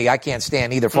disappointed me. I can't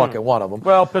stand either fucking one of them.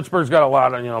 Well, Pittsburgh's got a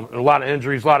lot of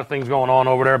injuries, a lot of things going on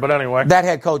over there. But anyway, that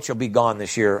head coach will be gone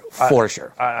this year for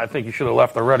sure. I think he should have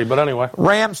left already. But anyway,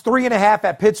 Rams 3.5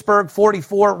 at Pittsburgh,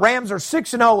 44. Rams are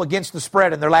 6-0 against the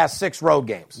spread in their last 6 road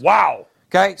games. Wow.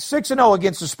 Okay, 6-0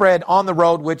 against the spread on the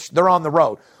road, which they're on the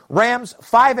road. Rams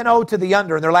 5-0 to the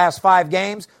under in their last 5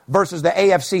 games versus the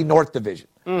AFC North Division.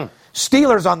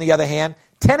 Steelers, on the other hand,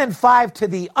 10-5 to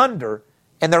the under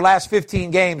in their last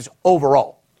 15 games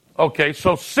overall. Okay,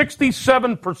 so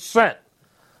 67% of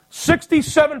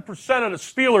the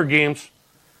Steeler games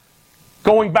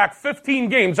going back 15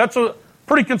 games, that's a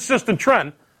pretty consistent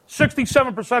trend.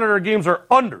 67% of their games are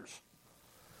unders.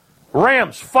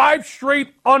 Rams, 5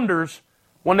 straight unders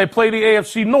when they play the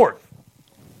AFC North.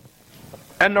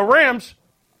 And the Rams,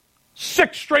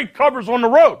 6 straight covers on the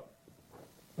road.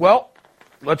 Well,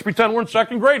 let's pretend we're in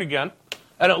second grade again.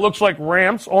 And it looks like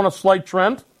Rams on a slight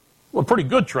trend. Well, pretty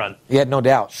good trend. Yeah, no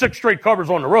doubt. 6 straight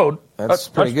covers on the road. That's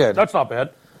pretty good. That's not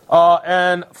bad.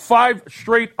 And 5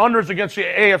 straight unders against the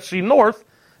AFC North.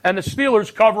 And the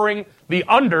Steelers covering the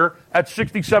under at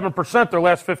 67% their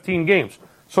last 15 games.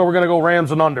 So we're going to go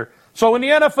Rams and under. So in the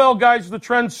NFL, guys, the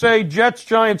trends say Jets,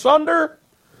 Giants under,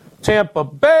 Tampa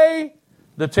Bay,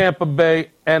 the Tampa Bay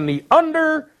and the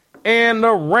under, and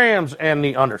the Rams and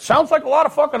the under. Sounds like a lot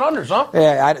of fucking unders, huh?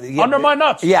 Yeah, under my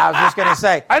nuts. Yeah, I was just going to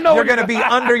say. I know you're going to be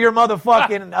under your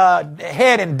motherfucking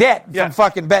head in debt from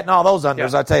fucking betting all those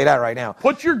unders. I'll tell you that right now.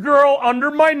 Put your girl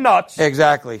under my nuts.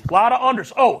 Exactly. A lot of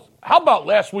unders. Oh, how about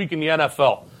last week in the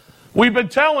NFL? We've been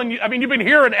telling you, you've been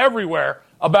hearing everywhere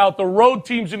about the road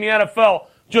teams in the NFL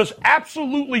just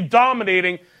absolutely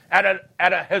dominating at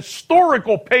a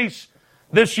historical pace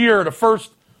this year, the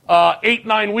first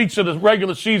 8-9 weeks of the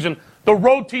regular season. The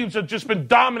road teams have just been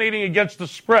dominating against the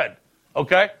spread,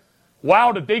 okay?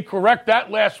 Wow, did they correct that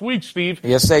last week, Steve?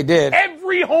 Yes, they did.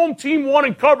 Every home team won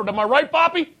and covered. Am I right,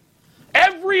 Poppy?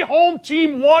 Every home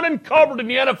team won and covered in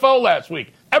the NFL last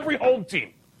week. Every home team.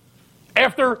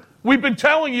 After we've been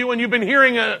telling you, and you've been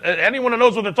hearing anyone who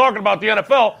knows what they're talking about the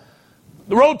NFL,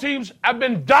 the road teams have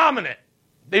been dominant.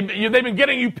 They've been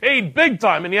getting you paid big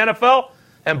time in the NFL,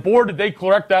 and boy, did they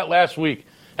correct that last week.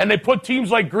 And they put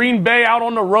teams like Green Bay out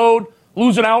on the road,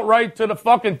 losing outright to the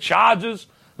fucking Chargers.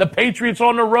 The Patriots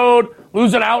on the road,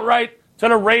 losing outright to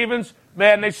the Ravens.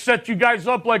 Man, they set you guys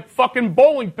up like fucking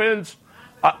bowling pins.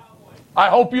 I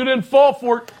hope you didn't fall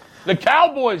for it. The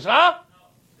Cowboys, huh?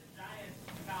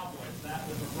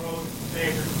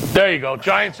 There you go.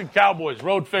 Giants and Cowboys,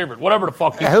 road favorite, whatever the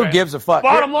fuck. Who gives a fuck?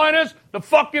 Bottom line is, the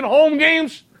fucking home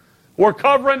games were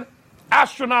covering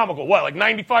astronomical. What, like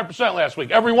 95% last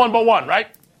week? Every one but one, right?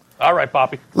 All right,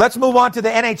 Poppy. Let's move on to the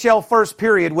NHL first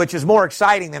period, which is more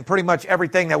exciting than pretty much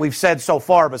everything that we've said so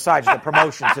far besides the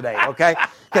promotion today, okay?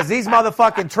 Because these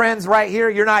motherfucking trends right here,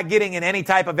 you're not getting in any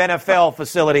type of NFL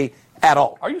facility at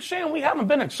all. Are you saying we haven't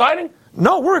been exciting?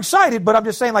 No, we're excited, but I'm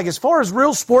just saying, like, as far as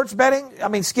real sports betting,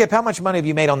 Skip, how much money have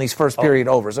you made on these first period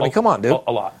overs? Come on, dude.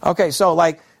 A lot. Okay,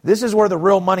 so, this is where the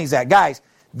real money's at. Guys,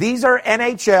 these are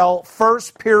NHL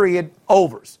first period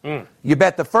overs. You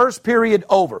bet the first period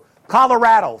over.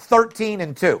 Colorado,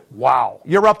 13-2. Wow.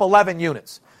 You're up 11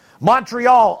 units.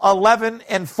 Montreal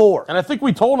 11-4. And I think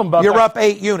we told them about You're that. up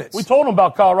 8 units. We told them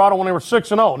about Colorado when they were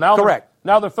 6-0. Now Correct.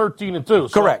 Now they're 13-2. So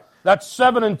Correct. That's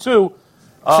 7-2.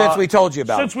 Since we told you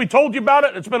about Since we told you about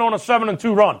it, it's been on a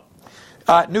 7-2 run.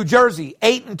 New Jersey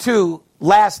 8-2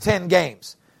 last 10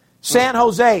 games. San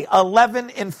Jose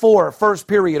 11-4 first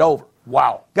period over.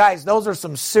 Wow. Guys, those are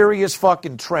some serious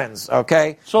fucking trends,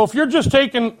 okay? So if you're just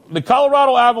taking the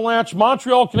Colorado Avalanche,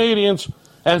 Montreal Canadiens,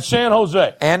 and San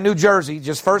Jose. And New Jersey,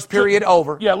 just first period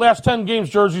over. Yeah, last 10 games,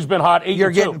 Jersey's been hot, 8-2. You're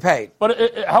getting paid.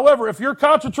 But, however, if you're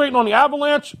concentrating on the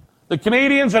Avalanche, the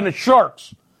Canadiens, and the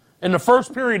Sharks in the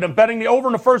first period and betting the over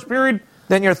in the first period.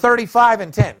 Then you're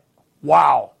 35-10.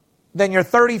 Wow. Then you're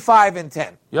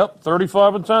 35-10. Yep,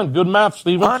 35-10. Good math,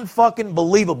 Steven. Unfucking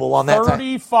believable on that.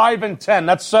 35-10.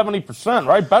 That's 70%,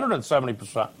 right? Better than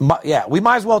 70%. Yeah, we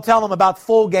might as well tell them about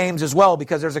full games as well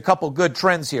because there's a couple good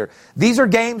trends here. These are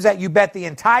games that you bet the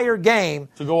entire game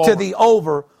to the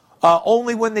over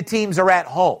only when the teams are at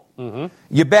home. Mm-hmm.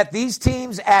 You bet these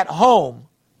teams at home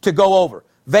to go over.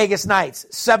 Vegas Knights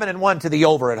 7-1 to the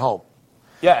over at home.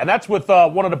 Yeah, and that's with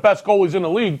one of the best goalies in the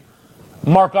league,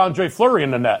 Marc-Andre Fleury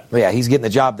in the net. Yeah, he's getting the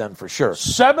job done for sure.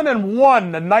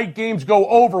 7-1, the night games go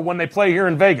over when they play here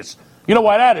in Vegas. You know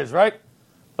why that is, right?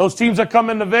 Those teams that come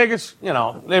into Vegas,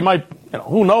 they might,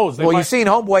 who knows? You seen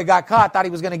Homeboy got caught, thought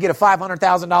he was going to get a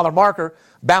 $500,000 marker,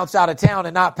 bounce out of town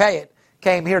and not pay it.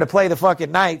 Came here to play the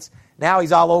fucking Knights. Now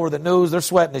he's all over the news. They're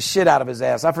sweating the shit out of his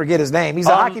ass. I forget his name. He's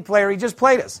a hockey player. He just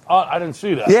played us. I didn't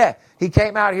see that. Yeah. He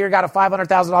came out here, got a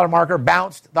 $500,000 marker,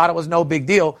 bounced, thought it was no big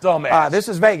deal. Dumbass. This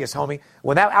is Vegas, homie.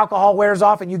 When that alcohol wears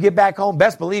off and you get back home,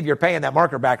 best believe you're paying that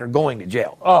marker back or going to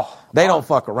jail. They don't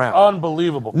fuck around.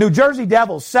 Unbelievable. New Jersey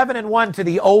Devils 7-1 to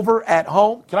the over at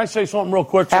home. Can I say something real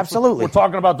quick? Absolutely. We're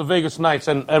talking about the Vegas Knights,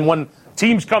 and when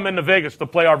teams come into Vegas to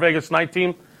play our Vegas Knight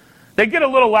team, they get a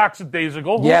little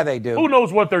lackadaisical. Yeah, they do. Who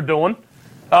knows what they're doing?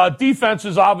 Defense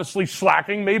is obviously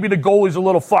slacking. Maybe the goalie's a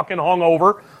little fucking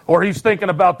hungover, or he's thinking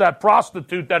about that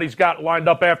prostitute that he's got lined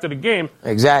up after the game.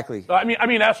 Exactly. I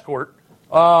mean escort.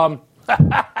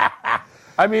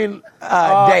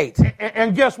 Date.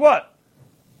 And guess what?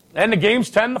 And the games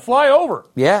tend to fly over.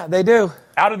 Yeah, they do.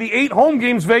 Out of the 8 home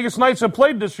games Vegas Knights have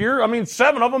played this year,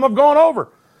 7 of them have gone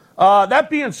over. That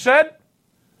being said,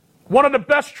 one of the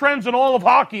best trends in all of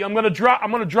hockey. I'm going to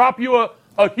drop you a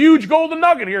huge golden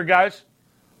nugget here, guys.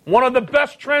 One of the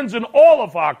best trends in all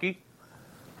of hockey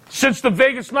since the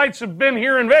Vegas Knights have been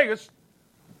here in Vegas.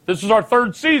 This is our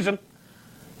 3rd season.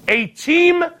 A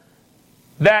team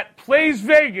that plays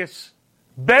Vegas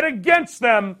bet against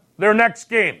them their next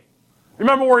game.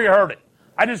 Remember where you heard it.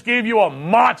 I just gave you a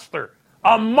monster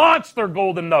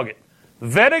golden nugget.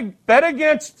 Bet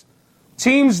against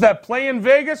teams that play in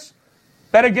Vegas,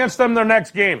 bet against them their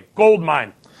next game. Gold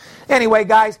mine. Anyway,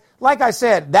 guys, like I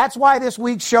said, that's why this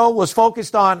week's show was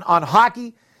focused on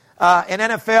hockey and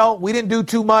NFL. We didn't do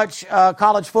too much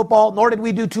college football, nor did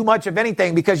we do too much of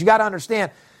anything, because you got to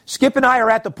understand, Skip and I are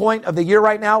at the point of the year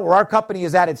right now where our company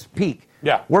is at its peak.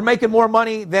 Yeah. We're making more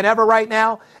money than ever right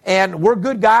now, and we're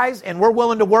good guys, and we're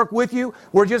willing to work with you.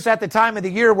 We're just at the time of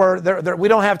the year where we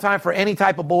don't have time for any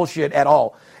type of bullshit at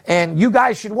all. And you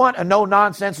guys should want a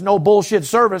no-nonsense, no-bullshit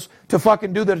service to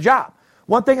fucking do their job.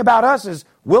 One thing about us is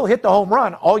we'll hit the home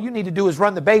run. All you need to do is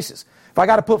run the bases. If I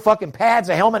got to put fucking pads,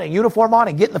 a helmet, and uniform on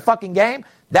and get in the fucking game,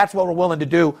 that's what we're willing to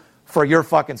do for your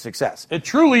fucking success. It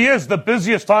truly is the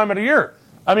busiest time of the year.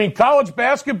 College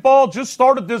basketball just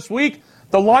started this week.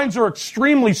 The lines are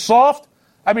extremely soft.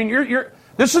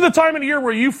 This is the time of the year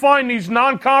where you find these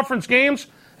non-conference games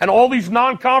and all these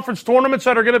non-conference tournaments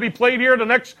that are going to be played here the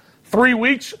next 3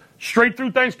 weeks, straight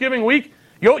through Thanksgiving week.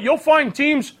 You'll find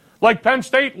teams like Penn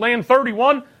State laying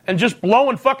 31 and just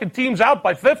blowing fucking teams out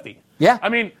by 50. Yeah.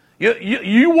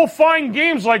 You will find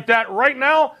games like that right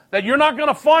now that you're not going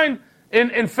to find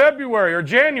in February or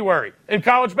January in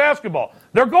college basketball.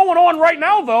 They're going on right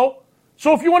now, though.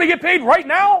 So if you want to get paid right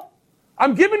now,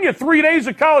 I'm giving you 3 days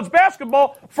of college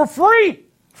basketball for free.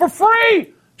 For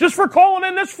free. Just for calling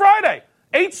in this Friday.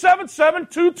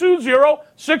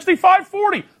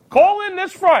 877-220-6540. Call in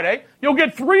this Friday. You'll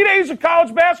get 3 days of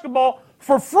college basketball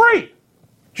for free.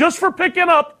 Just for picking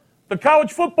up the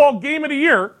college football game of the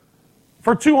year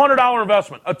for a $200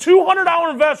 investment. A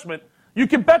 $200 investment, you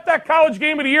can bet that college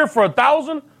game of the year for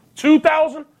 $1,000,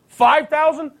 $2,000,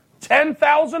 $5,000,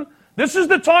 $10,000. This is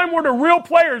the time where the real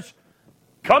players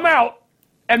come out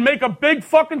and make a big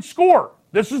fucking score.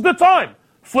 This is the time.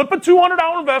 Flip a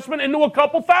 $200 investment into a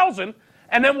couple thousand,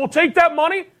 and then we'll take that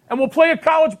money and we'll play a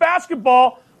college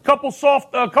basketball,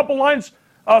 soft lines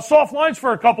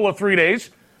for a couple of 3 days.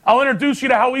 I'll introduce you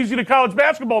to how easy the college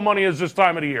basketball money is this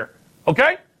time of the year.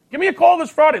 Okay? Give me a call this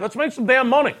Friday. Let's make some damn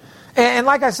money. And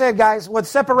like I said, guys, what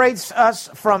separates us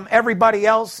from everybody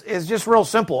else is just real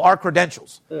simple, our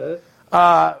credentials.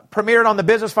 Premiered on the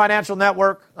Business Financial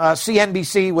Network,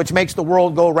 CNBC, which makes the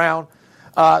world go round.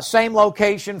 Same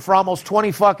location for almost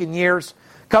 20 fucking years.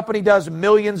 Company does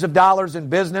millions of dollars in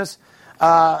business.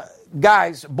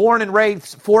 Guys, born and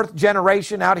raised fourth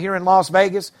generation out here in Las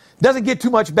Vegas. Doesn't get too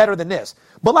much better than this.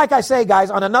 But like I say,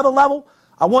 guys, on another level,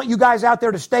 I want you guys out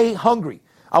there to stay hungry.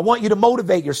 I want you to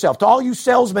motivate yourself. To all you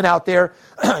salesmen out there,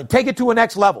 take it to a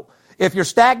next level. If you're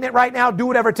stagnant right now, do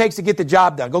whatever it takes to get the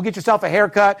job done. Go get yourself a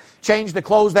haircut, change the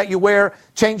clothes that you wear,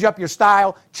 change up your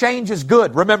style. Change is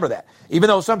good. Remember that. Even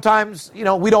though sometimes,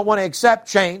 we don't want to accept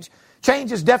change.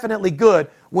 Change is definitely good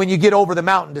when you get over the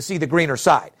mountain to see the greener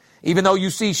side. Even though you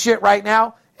see shit right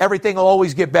now, everything will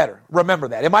always get better. Remember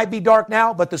that. It might be dark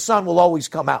now, but the sun will always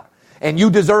come out. And you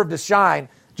deserve to shine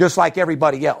just like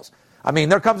everybody else. I mean,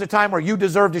 there comes a time where you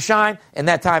deserve to shine, and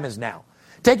that time is now.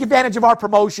 Take advantage of our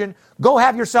promotion. Go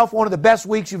have yourself one of the best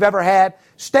weeks you've ever had.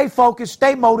 Stay focused,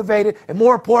 stay motivated, and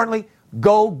more importantly,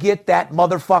 go get that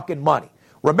motherfucking money.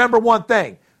 Remember one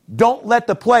thing. Don't let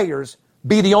the players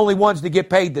be the only ones to get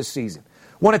paid this season.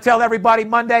 Want to tell everybody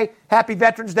Monday, Happy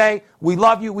Veterans Day. We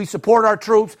love you. We support our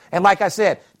troops. And like I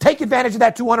said, take advantage of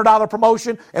that $200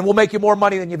 promotion, and we'll make you more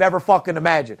money than you've ever fucking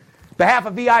imagined. On behalf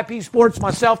of VIP Sports,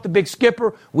 myself, the Big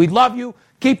Skipper, we love you.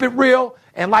 Keep it real.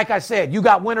 And like I said, you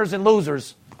got winners and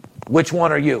losers. Which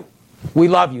one are you? We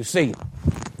love you. See you.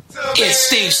 It's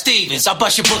Steve Stevens. I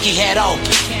bust your bookie head open.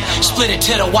 Split it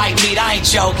to the white meat. I ain't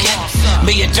joking.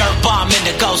 Me and Dirt Bomb in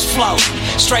the ghost float.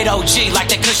 Straight OG like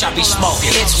that kush I be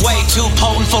smoking. It's way too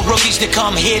potent for rookies to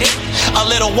come hit it. A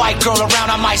little white girl around,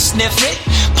 I might sniff it.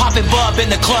 Poppin' bub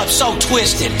in the club, so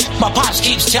twisted. My pops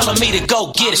keeps telling me to go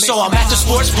get it. So I'm at the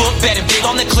sports book, betting big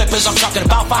on the Clippers. I'm talking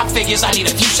about 5 figures. I need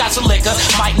a few shots of liquor.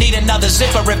 Might need another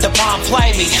zipper if the bomb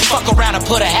play me. Fuck around and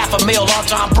put $500,000 on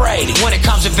Tom Brady. When it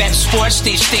comes to betting sports,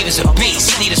 Steve Stevens a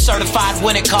beast. Need a certified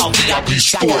winner called VIP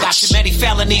Sports. Got too many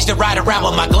felonies to ride around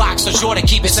with my Glock, so sure to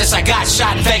keep it since I got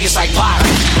shot in Vegas like Pirate.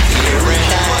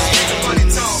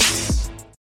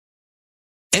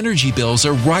 Energy bills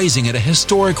are rising at a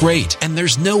historic rate, and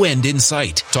there's no end in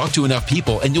sight. Talk to enough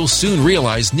people, and you'll soon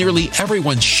realize nearly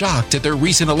everyone's shocked at their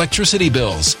recent electricity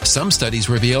bills. Some studies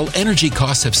reveal energy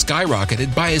costs have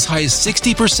skyrocketed by as high as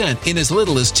 60% in as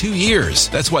little as 2 years.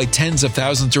 That's why tens of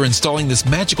thousands are installing this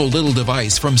magical little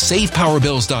device from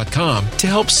SavePowerBills.com to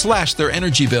help slash their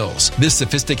energy bills. This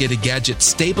sophisticated gadget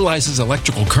stabilizes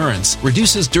electrical currents,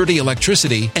 reduces dirty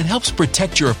electricity, and helps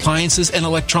protect your appliances and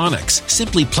electronics.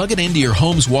 Simply plug it into your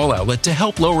home's wall outlet to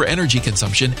help lower energy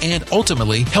consumption and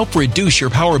ultimately help reduce your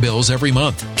power bills every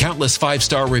month. Countless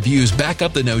 5-star reviews back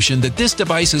up the notion that this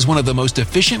device is one of the most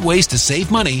efficient ways to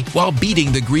save money while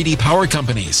beating the greedy power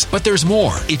companies. But there's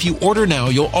more. If you order now,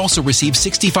 you'll also receive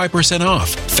 65% off,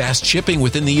 fast shipping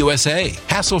within the USA,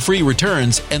 hassle-free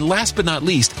returns, and last but not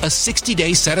least, a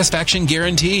 60-day satisfaction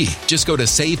guarantee. Just go to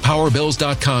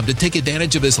SavePowerBills.com to take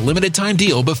advantage of this limited time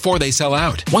deal before they sell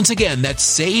out. Once again,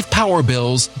 that's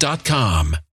SavePowerBills.com.